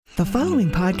The following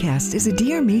podcast is a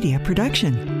Dear Media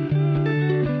production.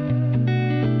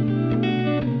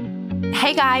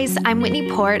 Hey guys, I'm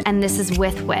Whitney Port and this is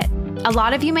With Wit. A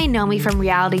lot of you may know me from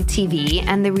reality TV,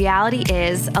 and the reality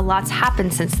is a lot's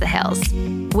happened since The Hills.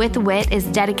 With Wit is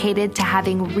dedicated to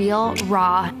having real,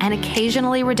 raw, and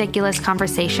occasionally ridiculous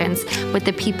conversations with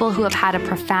the people who have had a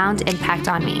profound impact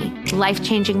on me.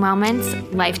 Life-changing moments,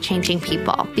 life-changing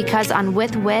people. Because on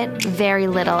With Wit, very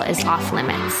little is off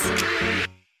limits.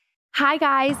 Hi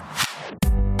guys.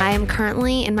 I am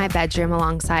currently in my bedroom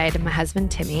alongside my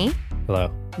husband, Timmy.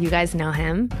 Hello. You guys know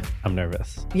him. I'm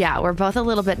nervous. Yeah, we're both a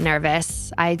little bit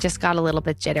nervous. I just got a little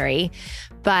bit jittery,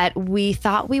 but we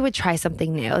thought we would try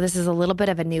something new. This is a little bit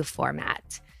of a new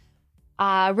format.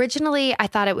 Originally, I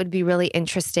thought it would be really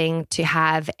interesting to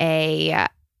have a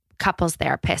couples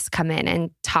therapist come in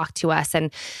and talk to us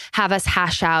and have us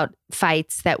hash out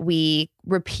fights that we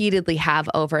repeatedly have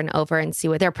over and over and see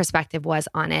what their perspective was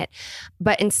on it.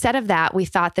 But instead of that, we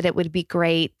thought that it would be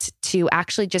great to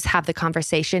actually just have the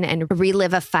conversation and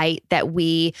relive a fight that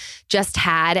we just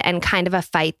had and kind of a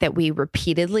fight that we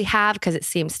repeatedly have because it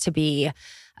seems to be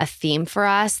a theme for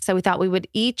us. So we thought we would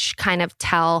each kind of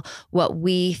tell what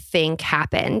we think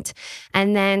happened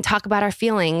and then talk about our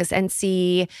feelings and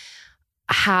see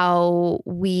how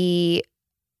we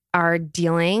are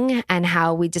dealing and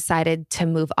how we decided to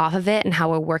move off of it and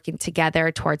how we're working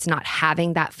together towards not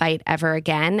having that fight ever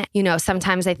again. You know,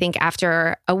 sometimes I think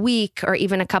after a week or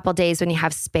even a couple days when you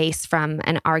have space from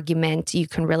an argument, you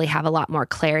can really have a lot more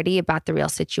clarity about the real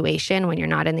situation when you're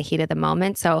not in the heat of the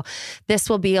moment. So this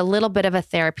will be a little bit of a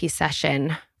therapy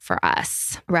session for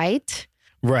us, right?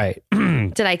 Right.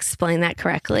 Did I explain that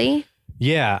correctly?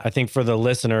 Yeah, I think for the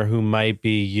listener who might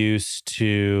be used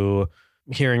to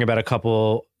hearing about a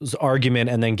couple's argument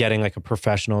and then getting like a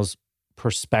professional's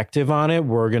perspective on it,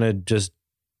 we're going to just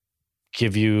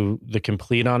give you the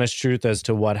complete honest truth as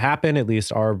to what happened, at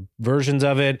least our versions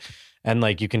of it. And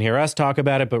like you can hear us talk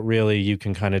about it, but really you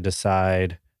can kind of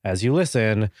decide as you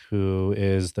listen who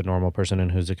is the normal person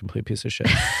and who's a complete piece of shit.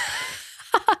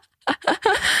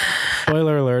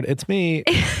 Spoiler alert, it's me.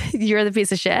 You're the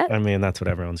piece of shit. I mean, that's what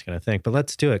everyone's going to think, but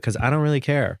let's do it because I don't really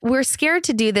care. We're scared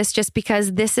to do this just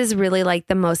because this is really like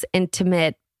the most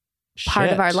intimate part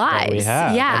of our lives. We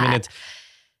have. Yeah. I mean,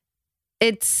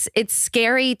 it's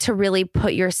scary to really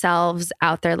put yourselves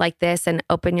out there like this and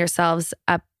open yourselves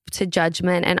up to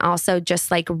judgment and also just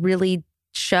like really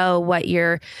show what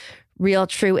your real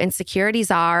true insecurities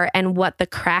are and what the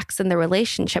cracks in the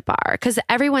relationship are. Because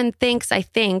everyone thinks, I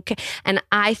think, and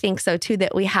I think so too,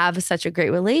 that we have such a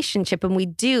great relationship and we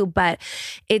do, but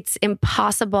it's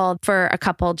impossible for a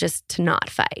couple just to not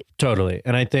fight. Totally.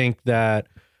 And I think that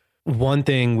one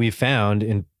thing we found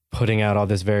in putting out all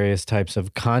this various types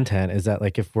of content is that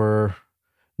like if we're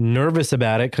nervous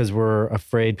about it because we're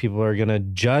afraid people are going to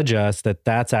judge us,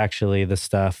 that's actually the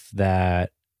stuff that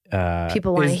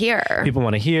people want to hear. People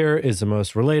want to hear is the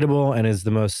most relatable and is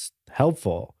the most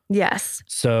helpful. Yes.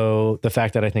 So the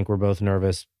fact that I think we're both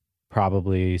nervous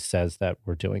probably says that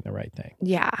we're doing the right thing.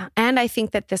 Yeah. And I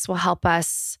think that this will help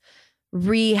us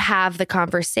have the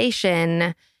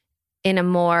conversation in a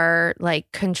more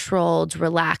like controlled,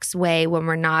 relaxed way when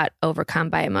we're not overcome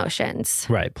by emotions.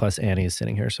 Right. Plus Annie's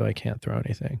sitting here, so I can't throw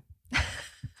anything.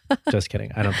 Just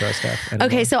kidding. I don't throw stuff anymore.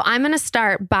 Okay, so I'm going to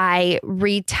start by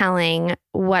retelling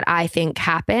what I think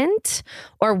happened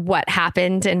or what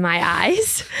happened in my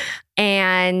eyes.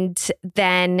 And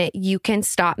then you can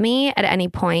stop me at any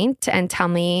point and tell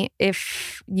me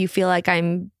if you feel like I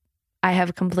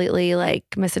have completely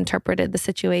like misinterpreted the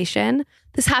situation.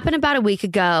 This happened about a week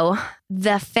ago.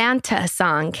 The Fanta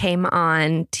song came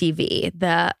on TV.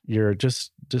 You're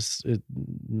just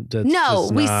no,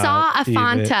 we saw a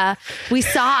Fanta. We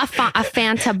saw a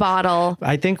Fanta bottle.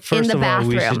 I think first in the of all, bathroom.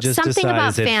 we should just Something decide, about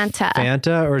is it Fanta.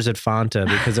 Fanta or is it Fanta?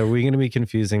 Because are we going to be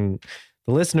confusing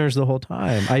the listeners the whole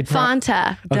time?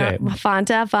 Fanta. Okay.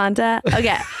 Fanta.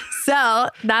 Okay. So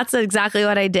that's exactly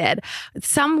what I did.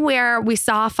 Somewhere we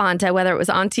saw Fanta, whether it was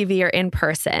on TV or in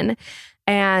person.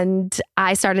 And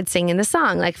I started singing the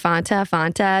song like Fanta,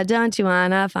 Fanta, don't you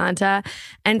wanna Fanta?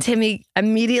 And Timmy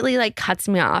immediately like cuts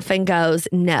me off and goes,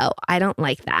 no, I don't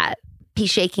like that. He's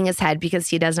shaking his head because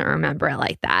he doesn't remember it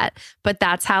like that. But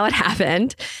that's how it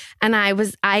happened. And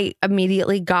I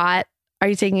immediately got, are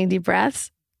you taking deep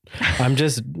breaths?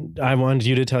 I wanted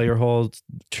you to tell your whole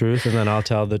truth and then I'll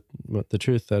tell the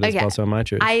truth that is also my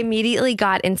truth. I immediately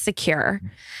got insecure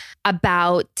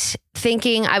about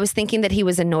I was thinking that he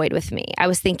was annoyed with me. I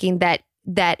was thinking that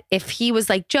that if he was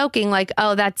like joking, like,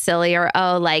 oh, that's silly, or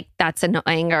oh, like that's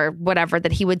annoying, or whatever,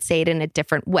 that he would say it in a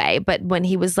different way. But when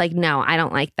he was like, no, I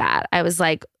don't like that, I was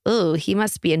like, ooh, he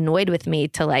must be annoyed with me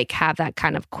to like have that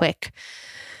kind of quick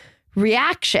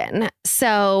reaction.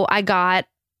 So I got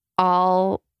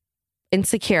all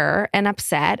insecure and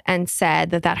upset and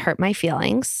said that hurt my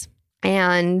feelings.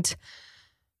 And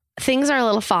things are a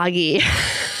little foggy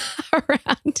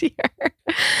around here.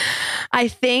 I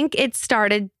think it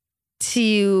started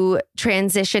to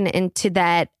transition into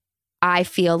that I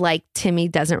feel like Timmy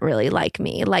doesn't really like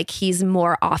me. Like he's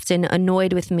more often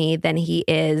annoyed with me than he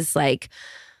is like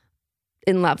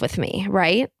in love with me,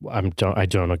 right? I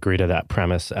don't agree to that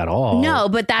premise at all. No,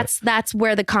 but that's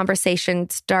where the conversation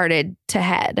started to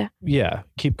head. Yeah,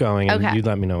 keep going, and Okay. you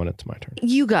let me know when it's my turn.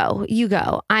 You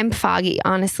go. I'm foggy,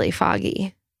 honestly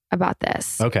foggy about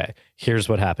this. Okay, here's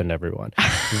what happened, everyone.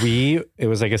 It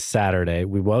was like a Saturday.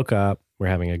 We woke up, we're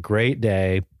having a great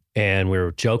day, and we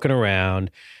were joking around,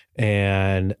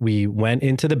 and we went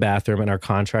into the bathroom, and our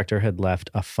contractor had left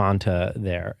a Fanta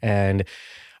there. And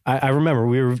I remember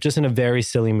we were just in a very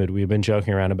silly mood. We've been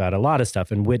joking around about a lot of stuff,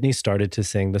 and Whitney started to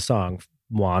sing the song,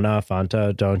 Wanna,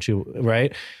 Fanta, Don't You,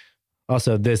 right?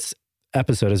 Also, this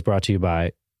episode is brought to you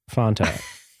by Fanta.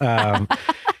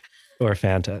 Or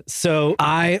Fanta. So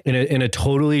I, in a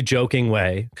totally joking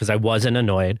way, because I wasn't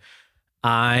annoyed,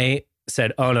 I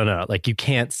said, oh, no, like you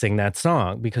can't sing that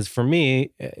song. Because for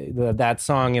me, that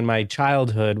song in my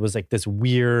childhood was like this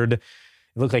weird,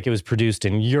 it looked like it was produced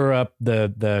in Europe,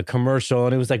 the commercial,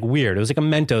 and it was like weird. It was like a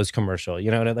Mentos commercial,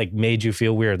 you know, and it like made you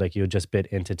feel weird, like you had just bit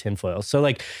into tinfoil. So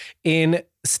like in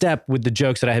step with the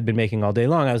jokes that I had been making all day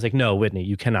long, I was like, no, Whitney,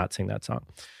 you cannot sing that song.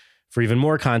 For even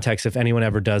more context, if anyone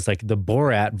ever does like the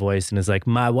Borat voice and is like,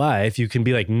 my wife, you can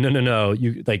be like, no,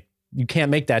 you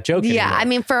can't make that joke anymore. I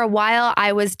mean, for a while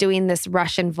I was doing this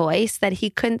Russian voice that he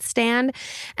couldn't stand,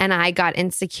 and I got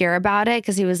insecure about it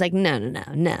because he was like, no.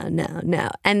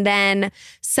 And then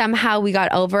somehow we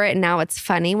got over it, and now it's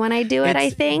funny when I do it, I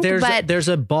think. There's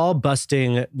a ball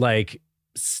busting like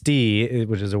stee,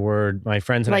 which is a word my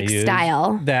friends and like I use.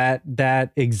 Style.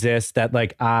 That exists, that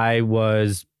like I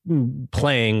was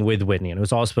playing with Whitney, and it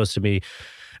was all supposed to be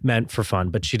meant for fun,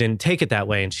 but she didn't take it that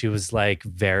way, and she was like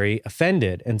very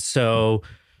offended. And so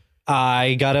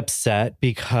I got upset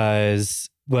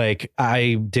because like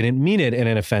I didn't mean it in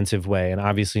an offensive way, and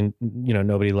obviously, you know,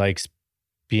 nobody likes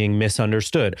being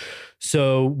misunderstood.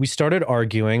 So we started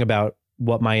arguing about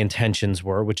what my intentions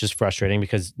were, which is frustrating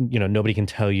because, you know, nobody can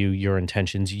tell you your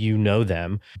intentions, you know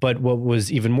them. But what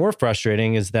was even more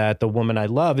frustrating is that the woman I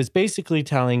love is basically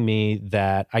telling me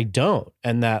that I don't,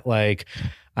 and that like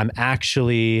I'm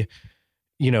actually,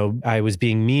 you know, I was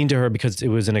being mean to her because it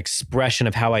was an expression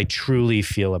of how I truly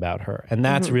feel about her. And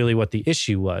that's really what the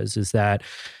issue was, is that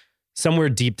somewhere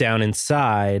deep down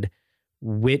inside,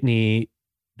 Whitney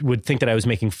would think that I was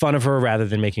making fun of her rather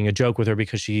than making a joke with her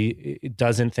because she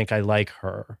doesn't think I like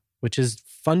her, which is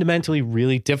fundamentally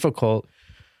really difficult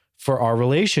for our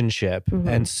relationship.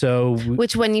 And so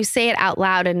which when you say it out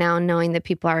loud and now knowing that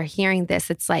people are hearing this,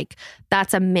 it's like,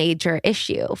 that's a major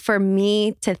issue for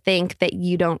me to think that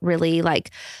you don't really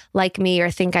like me or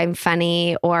think I'm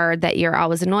funny or that you're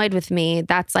always annoyed with me.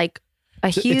 That's like a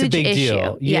huge it's a big issue.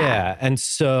 Deal. Yeah. And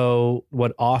so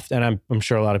what often, and I'm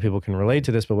sure a lot of people can relate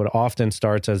to this, but what often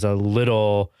starts as a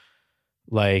little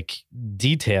like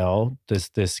detail,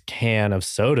 this can of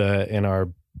soda in our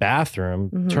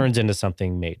bathroom turns into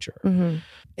something major.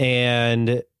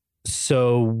 And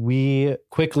so we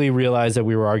quickly realized that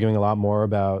we were arguing a lot more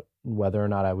about whether or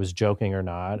not I was joking or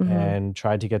not, and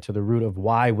tried to get to the root of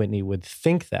why Whitney would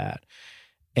think that.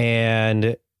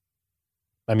 And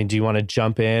I mean, do you want to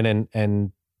jump in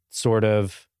and sort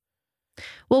of?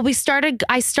 Well,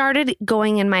 I started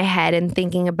going in my head and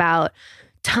thinking about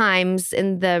times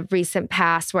in the recent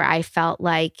past where I felt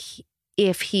like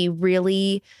if he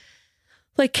really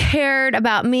like cared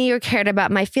about me or cared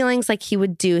about my feelings, like he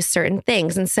would do certain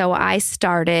things. And so I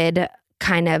started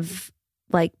kind of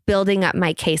like building up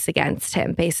my case against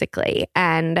him, basically.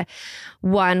 And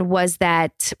one was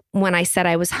that when I said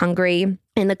I was hungry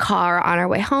in the car on our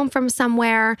way home from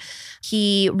somewhere,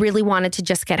 he really wanted to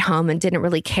just get home and didn't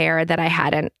really care that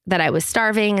I was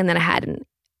starving and that I hadn't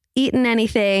eaten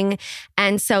anything.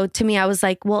 And so to me, I was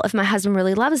like, well, if my husband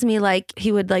really loves me, like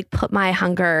he would like put my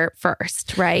hunger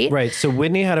first, right? Right. So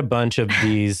Whitney had a bunch of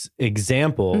these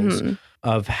examples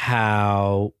of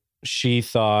how she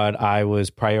thought I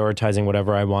was prioritizing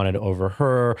whatever I wanted over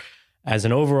her as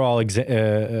an overall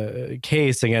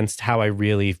case against how I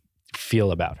really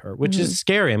feel about her, which is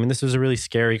scary. I mean, this was a really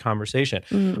scary conversation.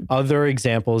 Mm. Other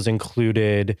examples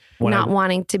included not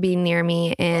wanting to be near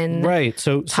me in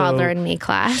toddler and me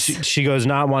class. She goes,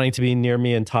 not wanting to be near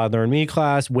me in toddler and me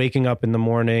class, waking up in the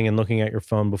morning and looking at your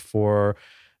phone before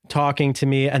talking to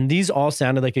me. And these all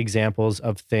sounded like examples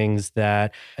of things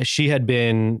that she had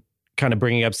been kind of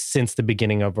bringing up since the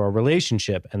beginning of our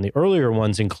relationship. And the earlier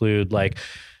ones include like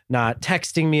not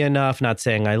texting me enough, not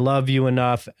saying I love you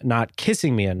enough, not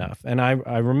kissing me enough. And I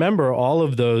remember all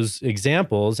of those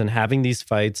examples and having these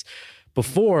fights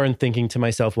before and thinking to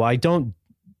myself, well, I don't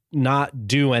not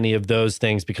do any of those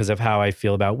things because of how I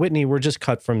feel about Whitney. We're just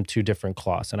cut from two different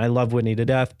cloths. And I love Whitney to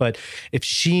death. But if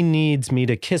she needs me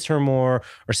to kiss her more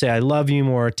or say I love you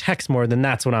more, or text more, then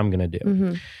that's what I'm going to do.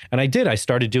 Mm-hmm. And I did. I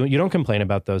started doing, you don't complain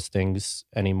about those things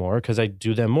anymore because I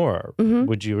do them more. Mm-hmm.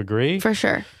 Would you agree? For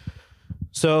sure.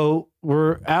 So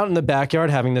we're out in the backyard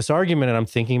having this argument and I'm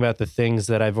thinking about the things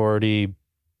that I've already,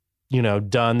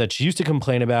 done that she used to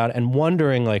complain about and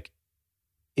wondering like,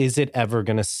 is it ever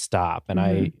going to stop? And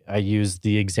I use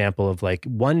the example of like,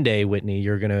 one day, Whitney,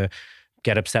 you're going to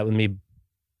get upset with me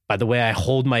by the way I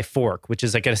hold my fork, which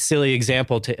is like a silly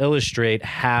example to illustrate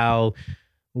how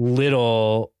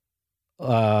little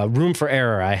room for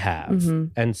error I have. Mm-hmm.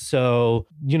 And so,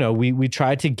 we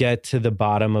tried to get to the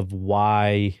bottom of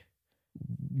why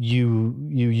you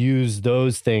use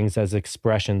those things as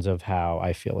expressions of how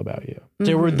I feel about you. Mm-hmm.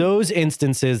 There were those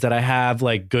instances that I have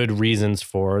like good reasons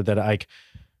for that I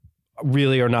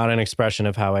really are not an expression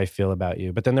of how I feel about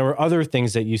you. But then there were other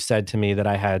things that you said to me that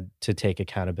I had to take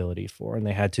accountability for. And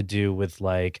they had to do with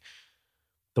like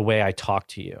the way I talk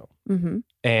to you. Mm-hmm.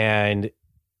 And,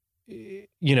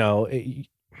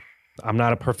 I'm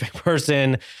not a perfect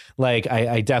person. Like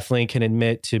I definitely can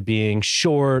admit to being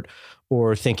short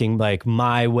or thinking like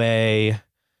my way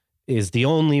is the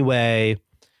only way.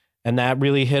 And that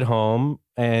really hit home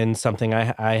and something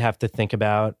I have to think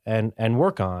about and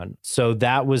work on. So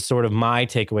that was sort of my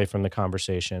takeaway from the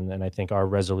conversation. And I think our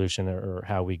resolution or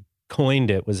how we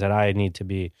coined it was that I need to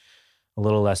be a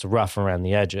little less rough around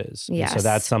the edges. Yes. So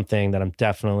that's something that I'm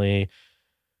definitely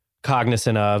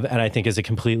cognizant of. And I think is a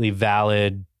completely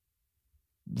valid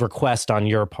request on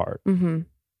your part. Mm-hmm.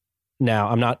 Now,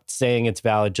 I'm not saying it's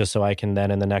valid just so I can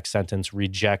then in the next sentence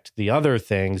reject the other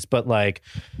things, but like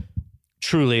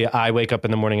truly I wake up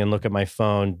in the morning and look at my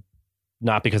phone,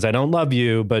 not because I don't love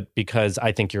you, but because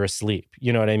I think you're asleep.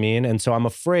 You know what I mean? And so I'm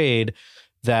afraid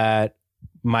that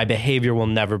my behavior will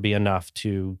never be enough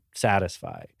to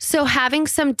satisfy. So having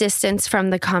some distance from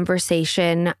the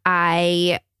conversation,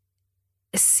 I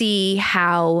see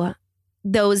how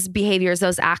those behaviors,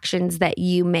 those actions that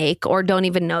you make or don't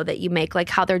even know that you make, like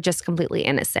how they're just completely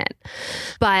innocent.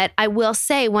 But I will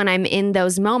say when I'm in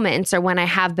those moments or when I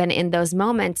have been in those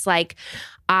moments, like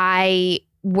I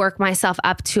work myself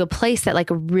up to a place that like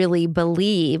really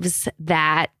believes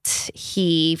that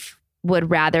he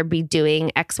would rather be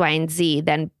doing X, Y, and Z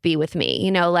than be with me.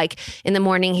 Like in the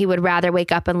morning, he would rather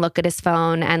wake up and look at his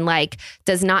phone and like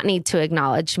does not need to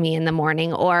acknowledge me in the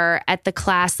morning. Or at the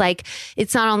class, like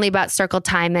it's not only about circle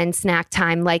time and snack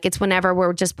time. Like it's whenever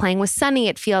we're just playing with Sunny,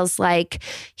 it feels like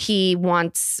he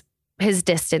wants his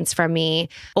distance from me.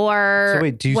 Or so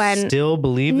wait, do you still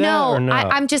believe that or no?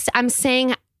 I'm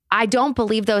saying I don't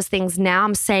believe those things now.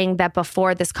 I'm saying that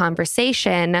before this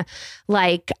conversation,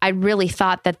 like I really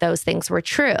thought that those things were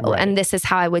true. Right. And this is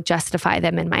how I would justify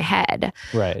them in my head.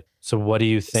 Right. So what do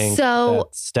you think that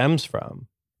stems from?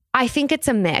 I think it's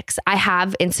a mix. I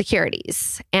have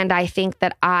insecurities and I think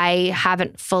that I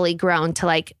haven't fully grown to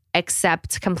like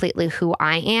accept completely who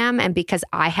I am. And because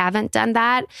I haven't done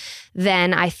that,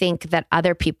 then I think that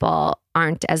other people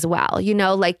aren't as well.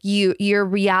 Like your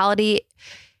reality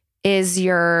is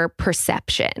your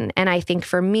perception. And I think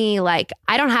for me, like,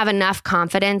 I don't have enough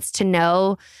confidence to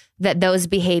know that those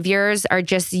behaviors are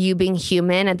just you being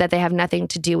human and that they have nothing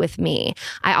to do with me.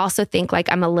 I also think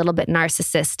like I'm a little bit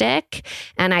narcissistic.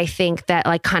 And I think that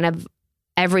like kind of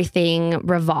everything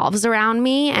revolves around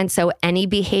me. And so any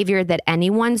behavior that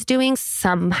anyone's doing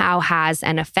somehow has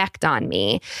an effect on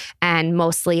me, and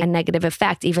mostly a negative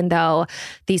effect, even though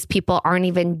these people aren't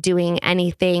even doing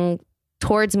anything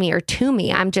towards me or to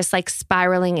me. I'm just like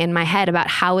spiraling in my head about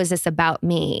how is this about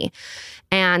me?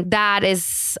 And that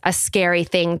is a scary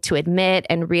thing to admit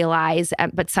and realize,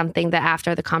 but something that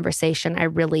after the conversation, I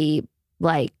really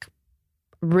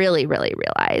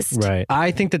realized. Right.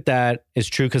 I think that is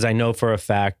true because I know for a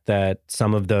fact that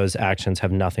some of those actions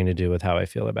have nothing to do with how I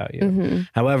feel about you. Mm-hmm.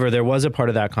 However, there was a part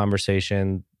of that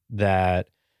conversation that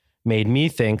made me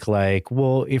think like,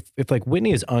 well, if like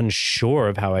Whitney is unsure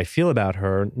of how I feel about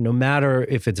her, no matter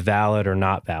if it's valid or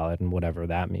not valid and whatever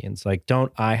that means, like,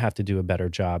 don't I have to do a better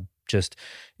job just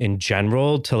in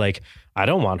general to like, I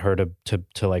don't want her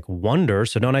to like wonder.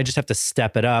 So don't I just have to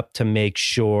step it up to make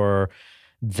sure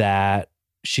that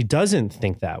she doesn't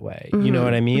think that way? You know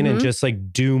what I mean? And just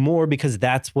like do more because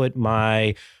that's what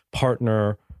my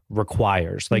partner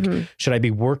requires. Like, should I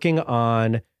be working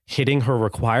on hitting her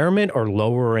requirement or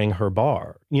lowering her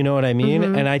bar? You know what I mean?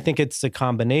 And I think it's a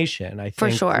combination. I think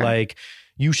For sure. like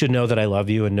you should know that I love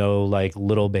you and know like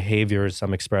little behavior is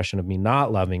some expression of me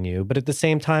not loving you. But at the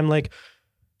same time, like,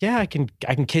 yeah, I can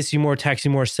kiss you more, text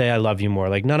you more, say I love you more.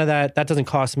 Like none of that doesn't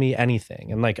cost me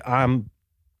anything. And like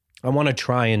I want to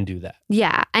try and do that.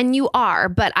 Yeah. And you are,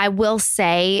 but I will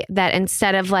say that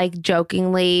instead of like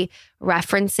jokingly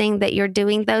referencing that you're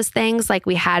doing those things, like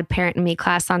we had Parent and Me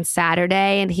class on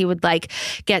Saturday and he would like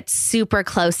get super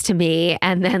close to me.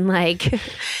 And then like,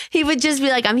 he would just be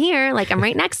like, I'm here, like I'm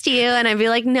right next to you. And I'd be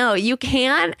like, no, you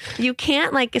can't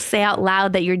like say out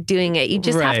loud that you're doing it. You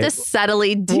just have to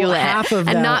subtly do it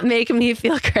and not make me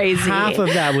feel crazy. Half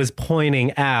of that was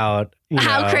pointing out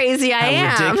how crazy I am.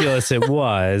 How ridiculous it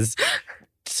was.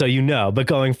 So but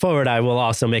going forward, I will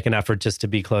also make an effort just to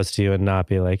be close to you and not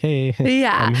be like, hey,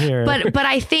 I'm here. But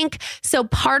I think, so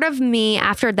part of me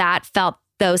after that felt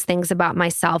those things about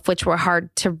myself, which were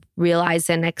hard to realize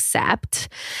and accept.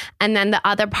 And then the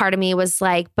other part of me was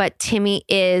like, but Timmy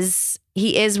is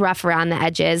rough around the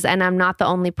edges. And I'm not the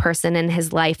only person in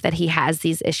his life that he has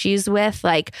these issues with.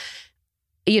 Like,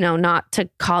 not to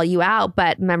call you out,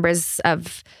 but members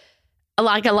of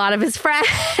like a lot of his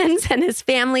friends and his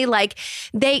family, like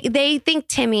they think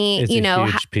Timmy, is a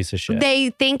huge piece of shit. They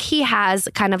think he has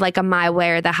kind of like a my way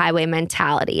or the highway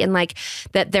mentality, and like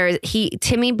that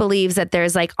Timmy believes that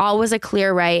there's like always a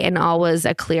clear right and always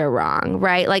a clear wrong,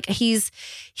 right? Like he's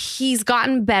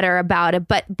gotten better about it,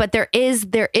 but there is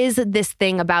this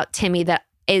thing about Timmy that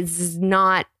is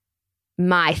not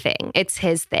my thing. It's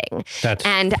his thing.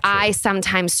 And I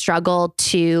sometimes struggle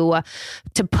to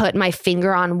put my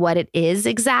finger on what it is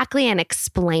exactly and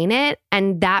explain it.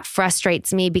 And that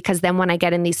frustrates me because then when I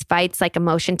get in these fights, like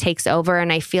emotion takes over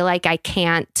and I feel like I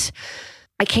can't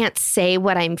say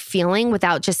what I'm feeling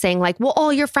without just saying like, well,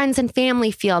 all your friends and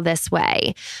family feel this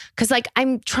way. Cause like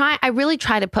I really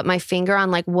try to put my finger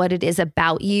on like what it is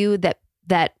about you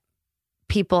that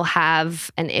people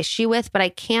have an issue with, but I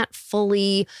can't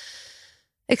fully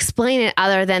explain it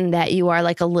other than that you are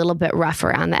like a little bit rough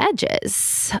around the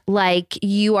edges. Like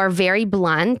you are very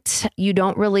blunt. You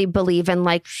don't really believe in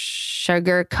like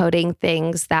sugar coating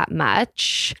things that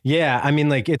much. Yeah. I mean,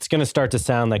 like it's going to start to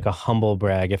sound like a humble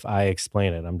brag if I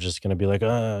explain it. I'm just going to be like,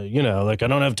 like I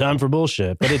don't have time for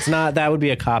bullshit, but it's not, that would be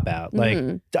a cop out.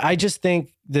 Like I just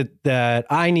think that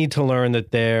I need to learn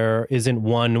that there isn't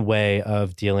one way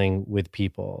of dealing with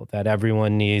people, that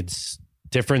everyone needs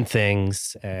different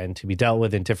things and to be dealt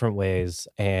with in different ways.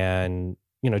 And,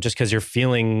 just because you're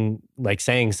feeling like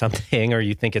saying something or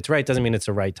you think it's right doesn't mean it's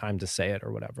the right time to say it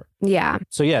or whatever. Yeah.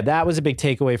 So yeah, that was a big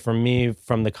takeaway for me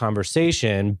from the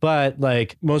conversation. But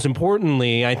like, most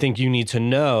importantly, I think you need to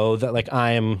know that like,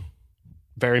 I am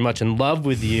very much in love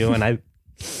with you and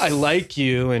I like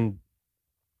you. And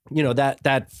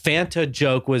that Fanta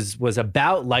joke was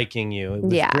about liking you. It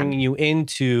was bringing you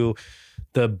into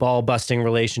the ball busting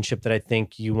relationship that I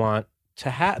think you want to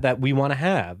have, that we want to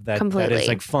have, that is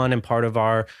like fun and part of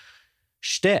our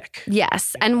shtick.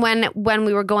 Yes. And when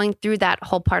we were going through that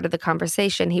whole part of the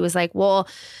conversation, he was like, well,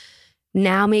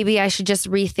 now maybe I should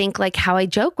just rethink like how I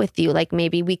joke with you. Like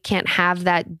maybe we can't have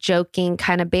that joking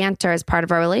kind of banter as part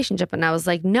of our relationship. And I was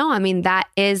like, no, I mean, that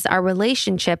is our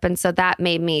relationship. And so that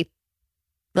made me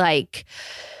like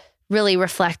really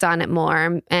reflect on it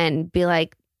more and be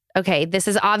like, okay, this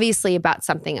is obviously about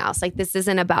something else. Like this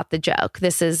isn't about the joke.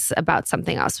 This is about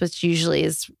something else, which usually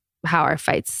is how our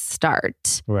fights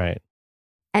start. Right.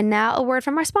 And now a word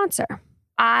from our sponsor.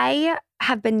 I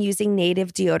have been using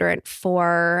Native deodorant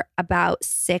for about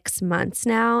 6 months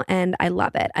now, and I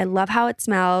love it. I love how it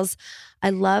smells.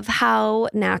 I love how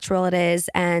natural it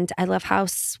is, and I love how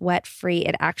sweat-free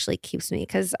it actually keeps me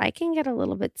because I can get a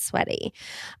little bit sweaty.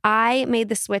 I made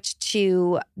the switch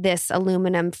to this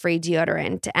aluminum-free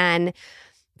deodorant, and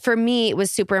for me, it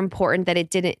was super important that it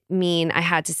didn't mean I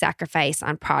had to sacrifice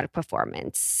on product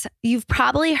performance. You've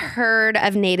probably heard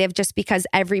of Native just because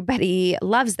everybody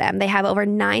loves them. They have over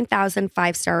 9,000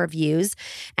 5-star reviews,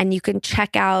 and you can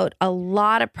check out a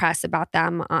lot of press about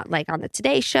them, like on the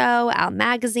Today Show, Out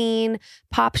Magazine,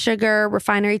 Pop Sugar,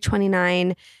 Refinery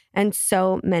 29, and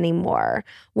so many more.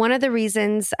 One of the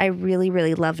reasons I really,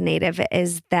 really love Native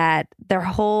is that their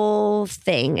whole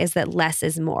thing is that less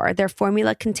is more. Their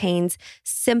formula contains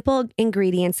simple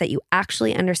ingredients that you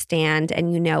actually understand,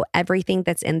 and you know everything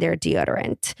that's in their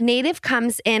deodorant. Native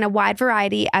comes in a wide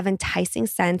variety of enticing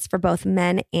scents for both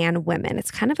men and women.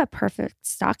 It's kind of a perfect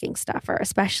stocking stuffer,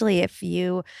 especially if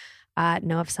you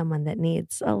know of someone that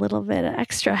needs a little bit of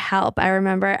extra help. I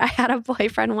remember I had a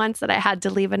boyfriend once that I had to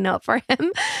leave a note for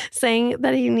him saying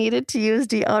that he needed to use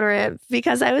deodorant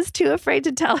because I was too afraid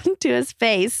to tell him to his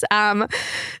face.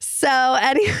 So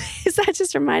anyways, that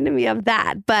just reminded me of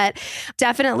that. But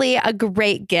definitely a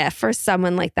great gift for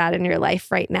someone like that in your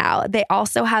life right now. They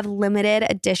also have limited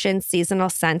edition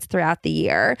seasonal scents throughout the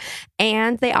year.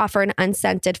 And they offer an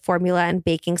unscented formula and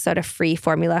baking soda free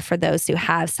formula for those who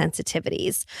have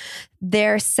sensitivities.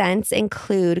 Their scents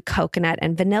include coconut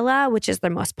and vanilla, which is their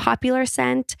most popular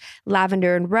scent,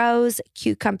 lavender and rose,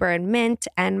 cucumber and mint,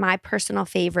 and my personal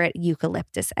favorite,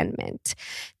 eucalyptus and mint.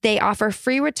 They offer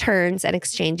free returns and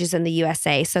exchanges in the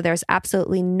USA, so there's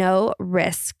absolutely no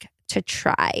risk to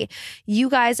try. You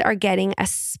guys are getting a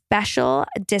special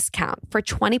discount for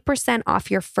 20% off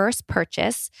your first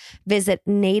purchase. Visit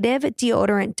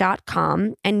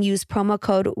nativedeodorant.com and use promo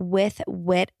code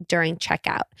WITHWIT during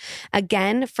checkout.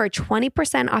 Again, for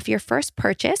 20% off your first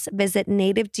purchase, visit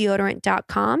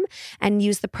nativedeodorant.com and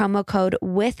use the promo code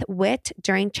WITHWIT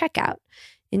during checkout.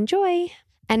 Enjoy.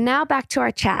 And now back to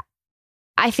our chat.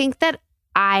 I think that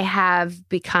I have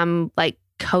become like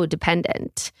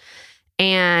codependent.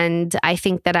 And I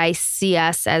think that I see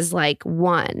us as like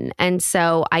one. And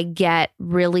so I get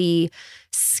really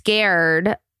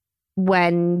scared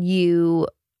when you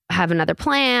have another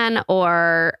plan,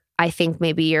 or I think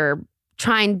maybe you're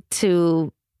trying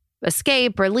to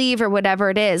escape or leave or whatever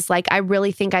it is. Like, I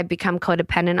really think I've become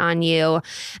codependent on you.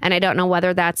 And I don't know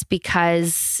whether that's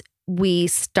because we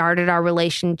started our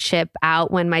relationship out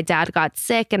when my dad got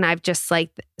sick. And I've just like,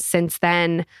 since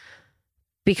then,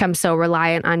 become so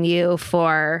reliant on you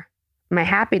for my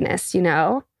happiness, you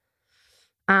know?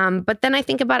 But then I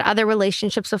think about other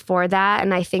relationships before that.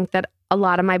 And I think that a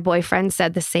lot of my boyfriends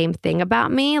said the same thing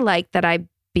about me, like that I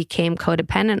became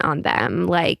codependent on them.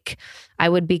 Like it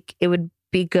would be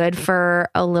good for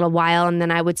a little while, and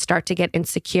then I would start to get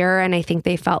insecure. And I think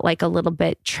they felt like a little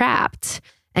bit trapped.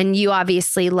 And you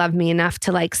obviously love me enough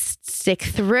to like stick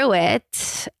through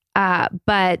it.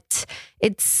 But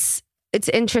it's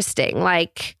interesting.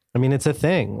 Like, I mean, it's a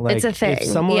thing. Like, it's a thing.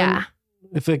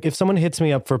 If someone hits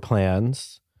me up for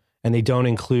plans and they don't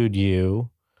include you,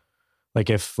 like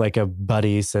if like a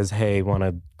buddy says, "Hey, want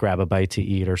to grab a bite to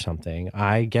eat or something,"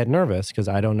 I get nervous because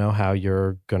I don't know how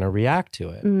you're going to react to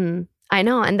it. I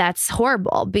know. And that's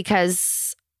horrible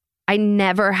because I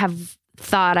never have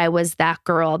thought I was that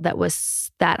girl that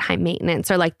was that high maintenance,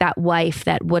 or like that wife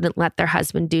that wouldn't let their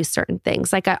husband do certain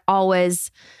things. Like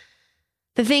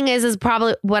the thing is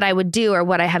probably what I would do, or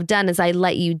what I have done, is I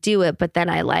let you do it, but then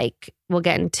I like will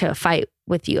get into a fight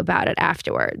with you about it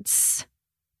afterwards.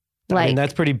 Like, I mean,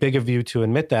 that's pretty big of you to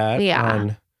admit that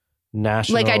on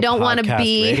national like, I don't want to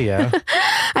be radio.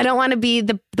 I don't want to be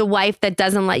the wife that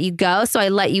doesn't let you go. So I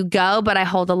let you go, but I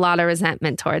hold a lot of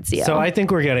resentment towards you. So I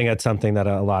think we're getting at something that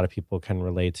a lot of people can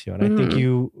relate to. And I think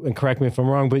you, and correct me if I'm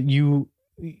wrong, but you're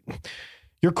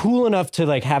cool enough to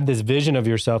like have this vision of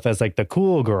yourself as like the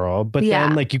cool girl, but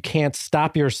then like you can't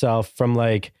stop yourself from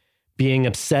like being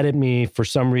upset at me for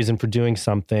some reason for doing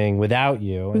something without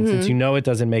you. And since you know it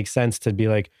doesn't make sense to be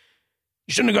like,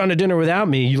 you shouldn't have gone to dinner without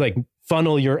me, you like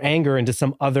funnel your anger into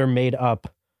some other made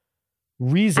up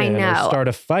reason or start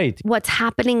a fight. What's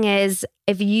happening is,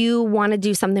 if you want to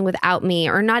do something without me,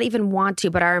 or not even want to,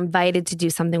 but are invited to do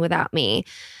something without me,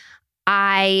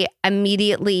 I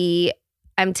immediately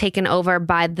am taken over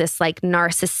by this like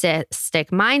narcissistic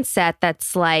mindset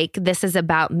that's like, this is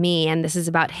about me and this is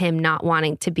about him not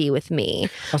wanting to be with me.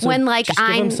 Also, when like just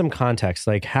give him some context.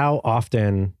 Like, how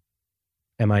often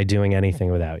am I doing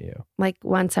anything without you? Like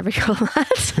once every couple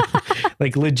months.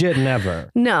 Like legit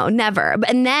never. No, never.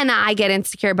 And then I get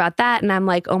insecure about that. And I'm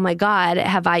like, oh my God,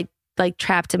 have I like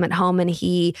trapped him at home and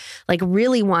he like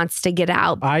really wants to get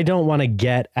out? I don't want to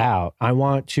get out. I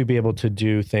want to be able to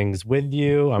do things with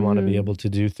you. I want to be able to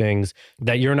do things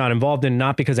that you're not involved in,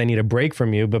 not because I need a break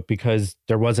from you, but because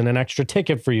there wasn't an extra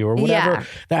ticket for you or whatever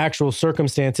the actual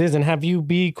circumstance is, and have you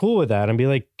be cool with that and be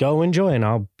like, go enjoy and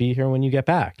I'll be here when you get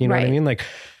back. You know what I mean? Like,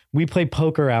 we play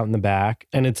poker out in the back,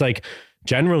 and it's like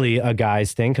generally a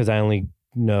guy's thing because I only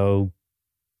know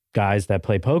guys that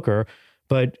play poker.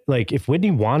 But like, if Whitney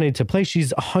wanted to play,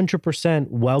 she's 100%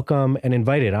 welcome and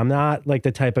invited. I'm not like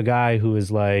the type of guy who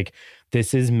is like,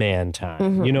 this is man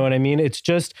time. You know what I mean? It's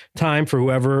just time for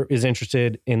whoever is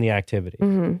interested in the activity.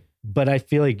 But I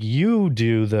feel like you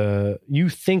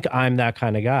think I'm that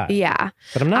kind of guy. Yeah.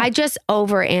 But I'm not. I just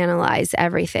overanalyze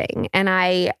everything. And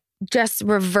I just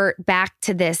revert back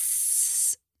to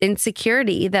this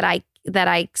insecurity that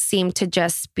I seem to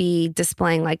just be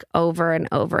displaying like over and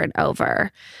over and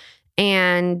over.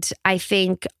 And I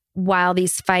think while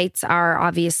these fights are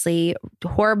obviously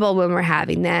horrible when we're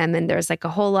having them, and there's like a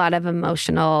whole lot of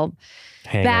emotional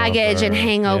baggage and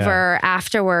hangover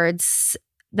afterwards,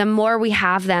 the more we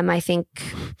have them, I think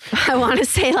I want to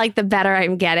say like the better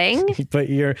I'm getting. But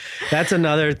that's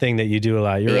another thing that you do a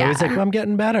lot. You're always like, well, I'm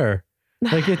getting better.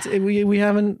 Like we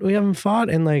haven't fought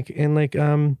in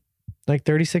like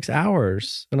 36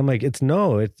 hours. And I'm like,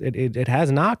 it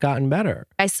has not gotten better.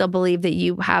 I still believe that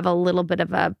you have a little bit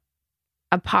of a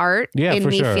part in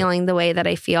me feeling the way that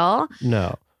I feel.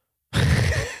 No.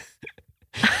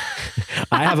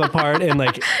 I have a part in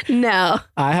like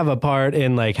I have a part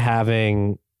in like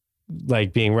having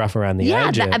like being rough around the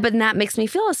edges. But that makes me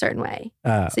feel a certain way.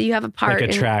 So you have a part like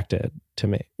attracted to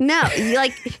me. No,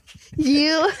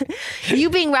 you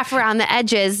being rough around the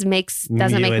edges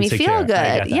doesn't make me feel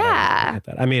good.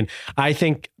 I mean, I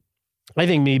think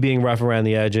me being rough around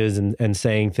the edges and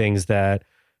saying things that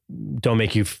don't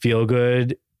make you feel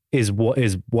good is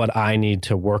what I need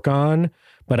to work on.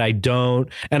 But I don't,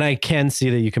 and I can see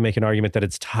that you can make an argument that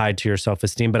it's tied to your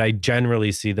self-esteem, but I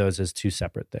generally see those as two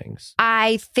separate things.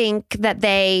 I think that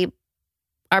they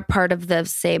are part of the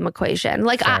same equation.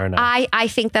 Like I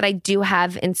think that I do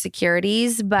have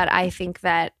insecurities, but I think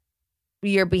that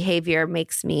your behavior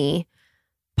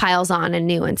piles on a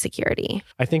new insecurity.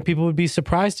 I think people would be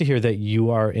surprised to hear that you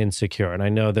are insecure. And I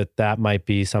know that might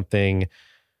be something,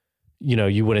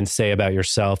 you wouldn't say about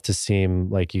yourself to seem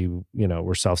like you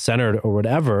were self-centered or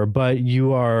whatever, but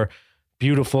you are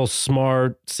beautiful,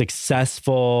 smart,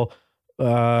 successful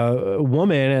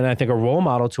woman. And I think a role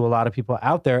model to a lot of people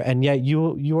out there. And yet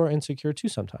you are insecure too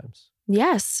sometimes.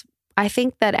 Yes. I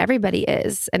think that everybody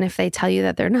is. And if they tell you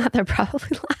that they're not, they're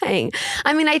probably lying.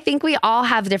 I mean, I think we all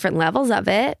have different levels of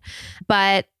it,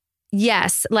 but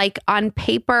yes, like on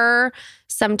paper,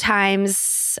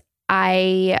 sometimes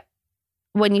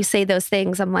when you say those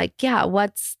things, I'm like, yeah,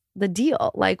 what's the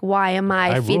deal? Like, why am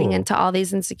I feeding into all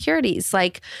these insecurities?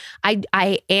 Like,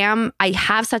 I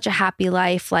have such a happy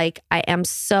life. Like, I am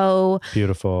so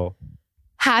beautiful,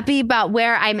 happy about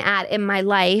where I'm at in my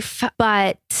life,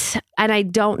 and I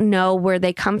don't know where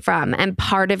they come from. And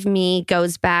part of me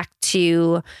goes back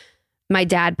to my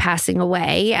dad passing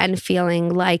away and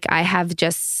feeling like I have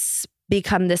just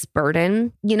become this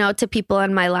burden, to people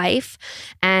in my life.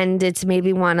 And it's made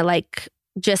me want to like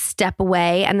just step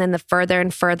away. And then the further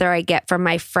and further I get from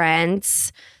my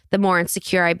friends, the more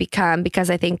insecure I become, because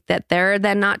I think that they're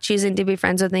then not choosing to be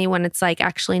friends with me when it's like,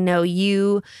 actually, no,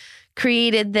 you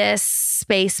created this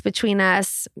space between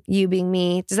us, you being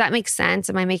me. Does that make sense?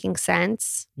 Am I making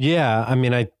sense? Yeah. I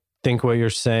mean, I think what you're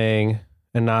saying,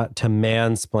 and not to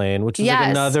mansplain, which is like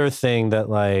another thing that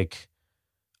like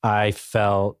I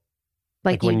felt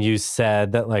like when you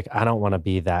said that, like, I don't want to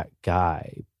be that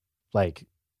guy. Like,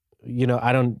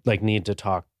 I don't like need to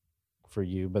talk for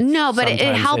you, but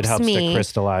it helps me to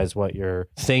crystallize what you're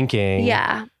thinking.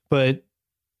 Yeah. But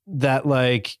that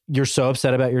like, you're so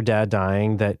upset about your dad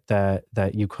dying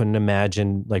that you couldn't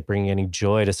imagine like bringing any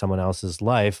joy to someone else's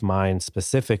life, mine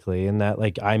specifically. And that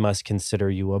like, I must consider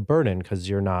you a burden because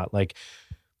you're not like,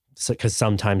 because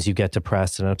sometimes you get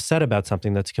depressed and upset about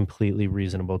something that's completely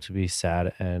reasonable to be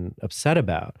sad and upset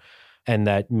about. And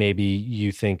that maybe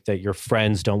you think that your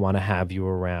friends don't want to have you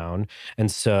around.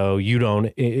 And so you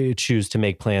don't choose to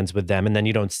make plans with them. And then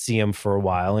you don't see them for a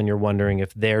while. And you're wondering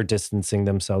if they're distancing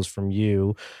themselves from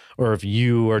you or if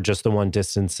you are just the one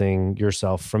distancing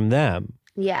yourself from them.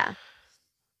 Yeah.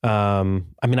 I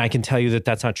mean, I can tell you that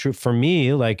that's not true for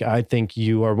me. Like, I think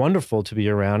you are wonderful to be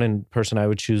around and person I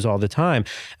would choose all the time.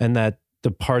 And that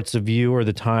the parts of you or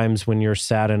the times when you're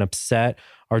sad and upset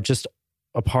are just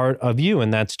a part of you.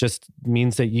 And that's just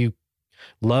means that you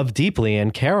love deeply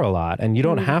and care a lot. And you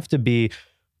don't have to be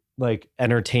like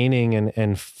entertaining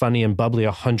and funny and bubbly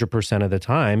 100% of the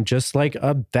time, just like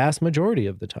a vast majority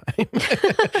of the time,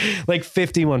 like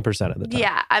 51% of the time.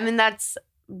 Yeah. I mean, that's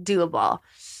doable.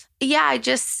 Yeah,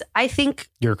 I think...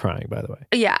 You're crying, by the way.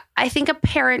 Yeah. I think a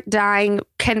parent dying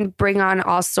can bring on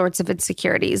all sorts of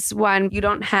insecurities. One, you're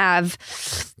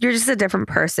just a different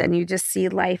person. You just see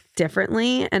life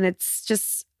differently. And it's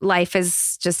just, life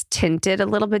is just tinted a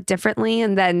little bit differently.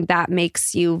 And then that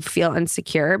makes you feel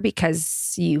insecure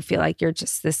because you feel like you're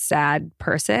just this sad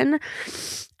person.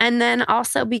 And then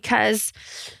also because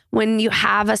when you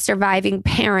have a surviving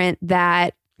parent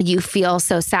that you feel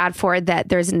so sad for that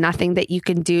there's nothing that you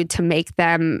can do to make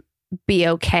them be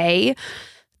okay,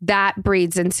 that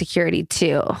breeds insecurity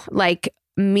too. Like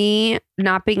me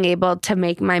not being able to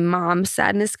make my mom's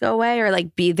sadness go away or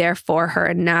like be there for her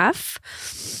enough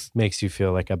makes you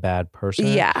feel like a bad person.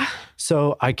 Yeah.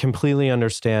 So I completely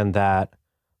understand that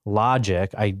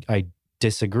logic. I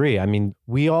disagree. I mean,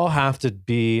 we all have to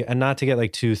be, and not to get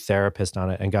like too therapist on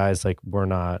it. And guys, like, we're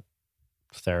not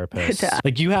therapists.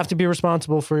 Like, you have to be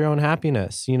responsible for your own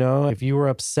happiness. You know, if you were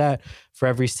upset for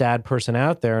every sad person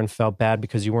out there and felt bad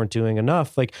because you weren't doing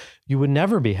enough, like, you would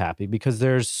never be happy because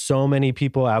there's so many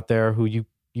people out there who you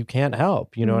can't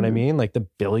help. You know what I mean? Like the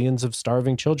billions of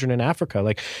starving children in Africa.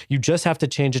 Like, you just have to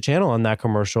change a channel on that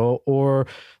commercial, or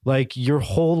like your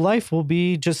whole life will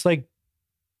be just like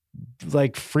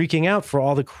freaking out for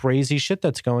all the crazy shit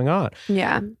that's going on.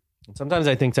 Yeah. Sometimes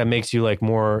I think that makes you like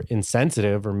more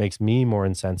insensitive, or makes me more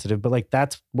insensitive, but like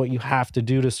that's what you have to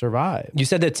do to survive. You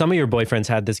said that some of your boyfriends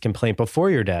had this complaint before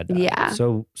your dad died. Yeah.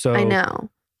 So I know.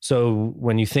 So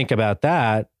when you think about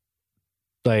that,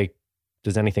 like,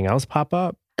 does anything else pop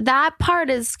up? That part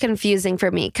is confusing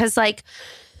for me because like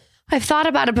I've thought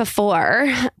about it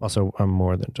before. Also, I'm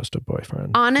more than just a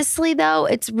boyfriend. Honestly, though,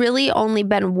 it's really only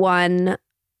been one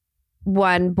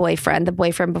boyfriend, the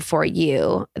boyfriend before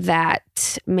you,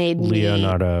 that made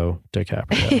Leonardo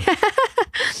DiCaprio.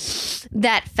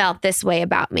 that felt this way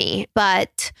about me.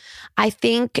 But I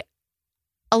think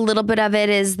a little bit of it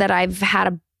is that I've had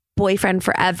a boyfriend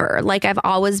forever. Like, I've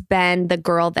always been the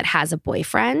girl that has a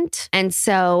boyfriend. And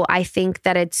so I think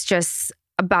that it's just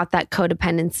about that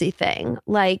codependency thing.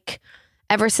 Like,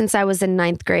 ever since I was in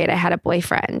 9th grade, I had a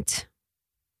boyfriend.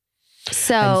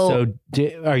 So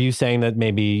are you saying that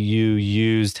maybe you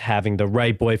used having the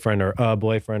right boyfriend or a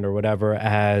boyfriend or whatever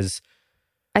as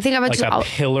I think I'm like a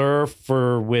pillar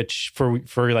for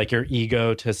like your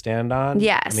ego to stand on?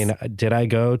 Yes. I mean, did I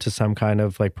go to some kind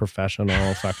of like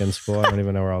professional fucking school? I don't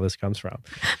even know where all this comes from.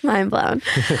 Mind blown.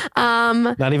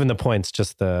 Not even the points,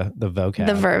 just the vocab.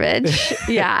 The verbiage.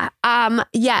 Yeah.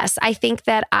 Yes, I think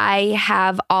that I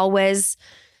have always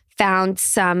found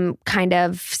some kind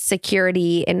of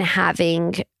security in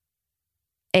having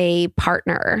a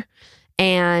partner.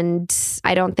 And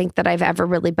I don't think that I've ever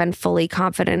really been fully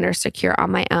confident or secure on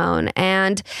my own.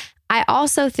 And I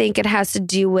also think it has to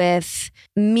do with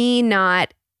me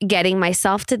not getting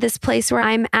myself to this place where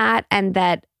I'm at, and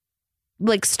that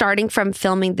like starting from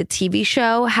filming the TV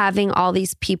show, having all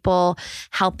these people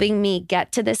helping me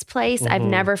get to this place, I've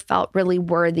never felt really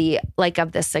worthy like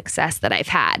of the success that I've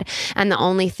had. And the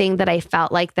only thing that I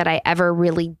felt like that I ever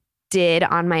really did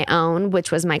on my own,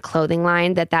 which was my clothing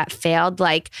line, that failed.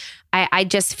 Like, I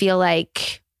just feel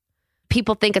like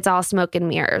people think it's all smoke and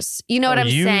mirrors. You know what I'm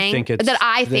saying?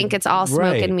 I think it's all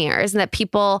smoke and mirrors, and that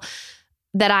people,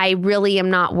 that I really am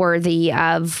not worthy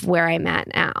of where I'm at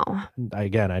now.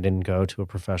 Again, I didn't go to a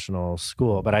professional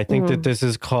school, but I think that this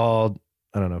is called,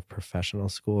 I don't know if professional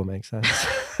school makes sense.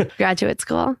 Graduate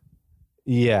school.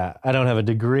 Yeah, I don't have a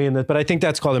degree in that, but I think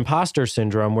that's called imposter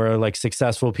syndrome, where like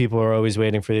successful people are always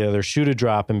waiting for the other shoe to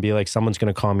drop and be like, someone's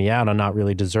going to call me out. I'm not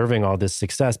really deserving all this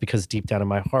success, because deep down in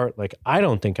my heart, like, I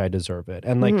don't think I deserve it.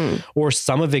 And like, or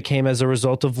some of it came as a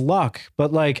result of luck,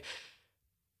 but like,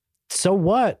 so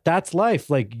what? That's life.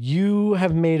 Like, you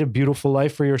have made a beautiful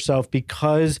life for yourself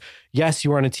because yes,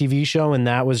 you were on a TV show and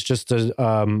that was just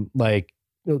a, like,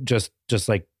 just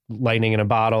like lightning in a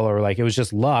bottle, or like it was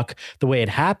just luck the way it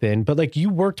happened, but like you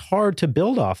worked hard to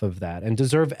build off of that and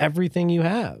deserve everything you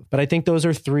have. But I think those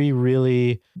are three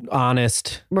really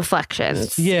honest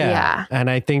reflections. Yeah. And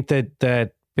I think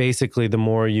that basically the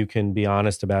more you can be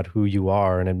honest about who you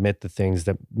are and admit the things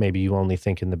that maybe you only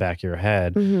think in the back of your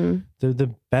head,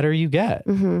 the better you get.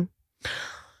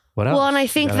 What else? Well, and I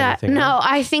think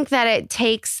I think that it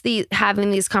takes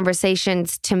having these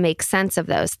conversations to make sense of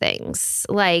those things,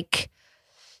 like,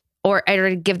 or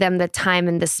to give them the time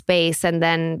and the space, and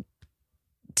then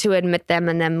to admit them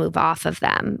and then move off of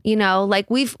them. You know, like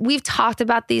we've talked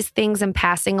about these things in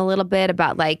passing a little bit,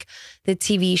 about like the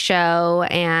TV show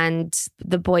and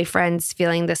the boyfriends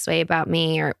feeling this way about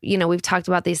me, or, you know, we've talked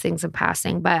about these things in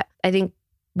passing, but I think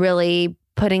really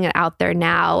putting it out there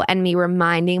now and me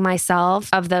reminding myself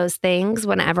of those things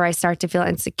whenever I start to feel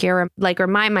insecure, like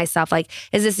remind myself, like,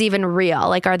 is this even real?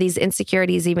 Like, are these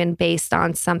insecurities even based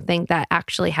on something that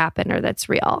actually happened or that's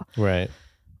real? Right.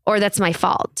 Or that's my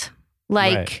fault.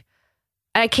 Like,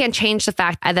 I can't change the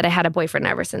fact that I had a boyfriend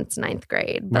ever since 9th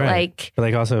grade. But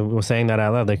like also saying that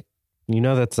out loud, like, you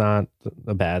know, that's not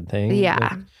a bad thing. Yeah.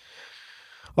 Like,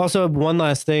 also, one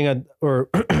last thing, or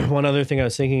one other thing I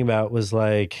was thinking about was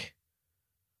like,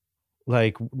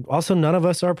 Like, also, none of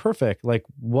us are perfect. Like,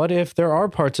 what if there are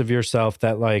parts of yourself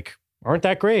that like aren't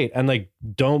that great and like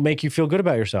don't make you feel good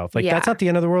about yourself? Like, that's not the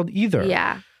end of the world either.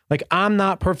 Yeah. Like, I'm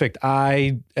not perfect.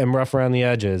 I am rough around the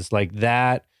edges. Like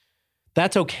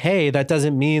that's okay. That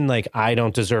doesn't mean like I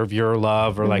don't deserve your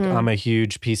love or like I'm a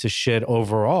huge piece of shit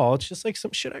overall. It's just like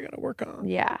some shit I got to work on.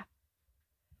 Yeah.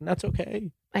 And that's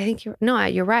okay. I think you're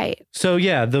right. So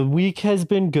yeah, the week has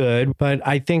been good, but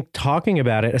I think talking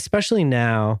about it, especially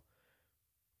now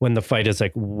when the fight is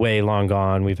like way long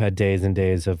gone, we've had days and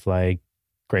days of like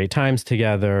great times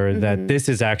together, that this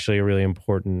is actually a really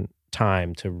important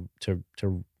time to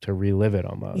relive it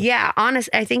almost. Yeah,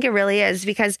 I think it really is,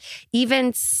 because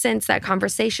even since that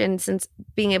conversation, since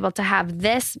being able to have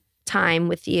this time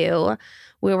with you,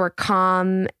 we were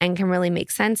calm and can really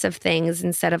make sense of things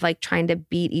instead of like trying to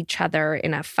beat each other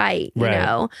in a fight, you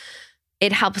know?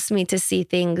 It helps me to see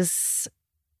things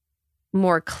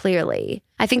more clearly.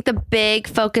 I think the big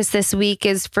focus this week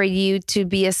is for you to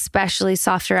be especially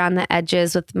softer on the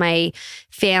edges with my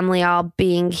family all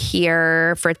being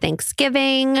here for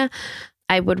Thanksgiving.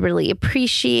 I would really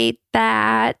appreciate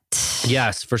that.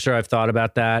 Yes, for sure. I've thought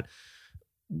about that.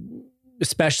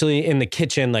 Especially in the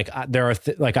kitchen, like there are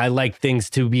like I like things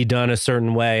to be done a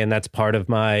certain way, and that's part of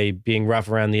my being rough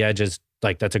around the edges.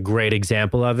 Like that's a great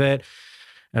example of it.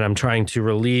 And I'm trying to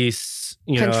release,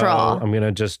 control. I'm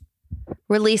gonna just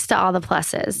release to all the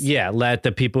pluses. Yeah, let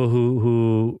the people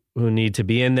who need to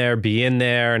be in there,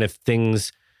 and if we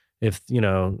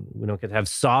don't get to have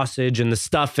sausage and the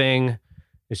stuffing,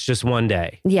 it's just one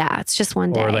day. Yeah, it's just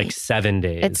one day. Or like 7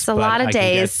 days. It's a lot of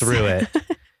days. Can get through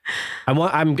it.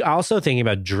 I'm also thinking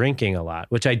about drinking a lot,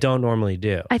 which I don't normally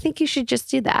do. I think you should just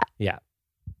do that. Yeah.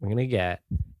 I'm going to get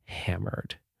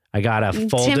hammered. I got a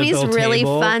foldable Timmy's table. really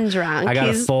fun drunk. I got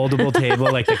a foldable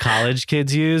table like the college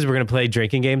kids use. We're going to play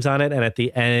drinking games on it. And at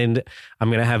the end, I'm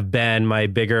going to have Ben, my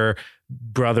bigger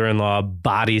brother-in-law,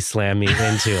 body slam me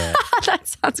into it. That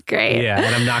sounds great. Yeah.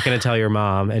 And I'm not going to tell your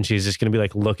mom. And she's just going to be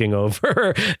like looking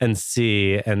over and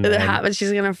see. And then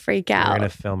she's going to freak out. We're going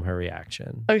to film her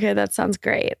reaction. Okay. That sounds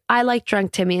great. I like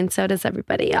drunk Timmy, and so does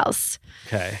everybody else.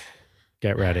 Okay.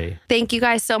 Get ready. Thank you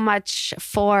guys so much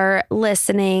for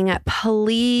listening.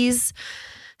 Please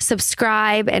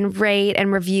subscribe and rate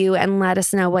and review and let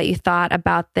us know what you thought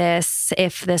about this.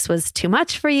 If this was too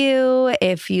much for you,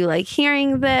 if you like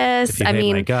hearing this. If you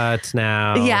hate my guts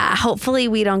now. Yeah, hopefully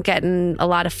we don't get in a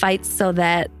lot of fights so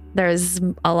that there's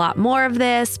a lot more of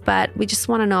this, but we just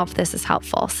want to know if this is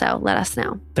helpful. So let us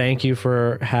know. Thank you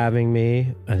for having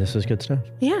me. And this was good stuff.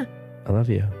 Yeah. I love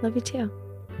you. Love you too.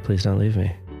 Please don't leave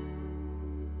me.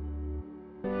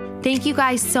 Thank you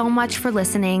guys so much for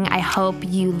listening. I hope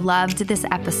you loved this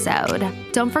episode.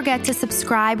 Don't forget to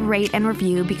subscribe, rate, and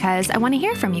review, because I want to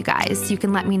hear from you guys. You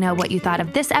can let me know what you thought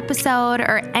of this episode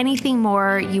or anything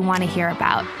more you want to hear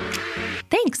about.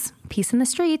 Thanks. Peace in the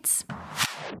streets.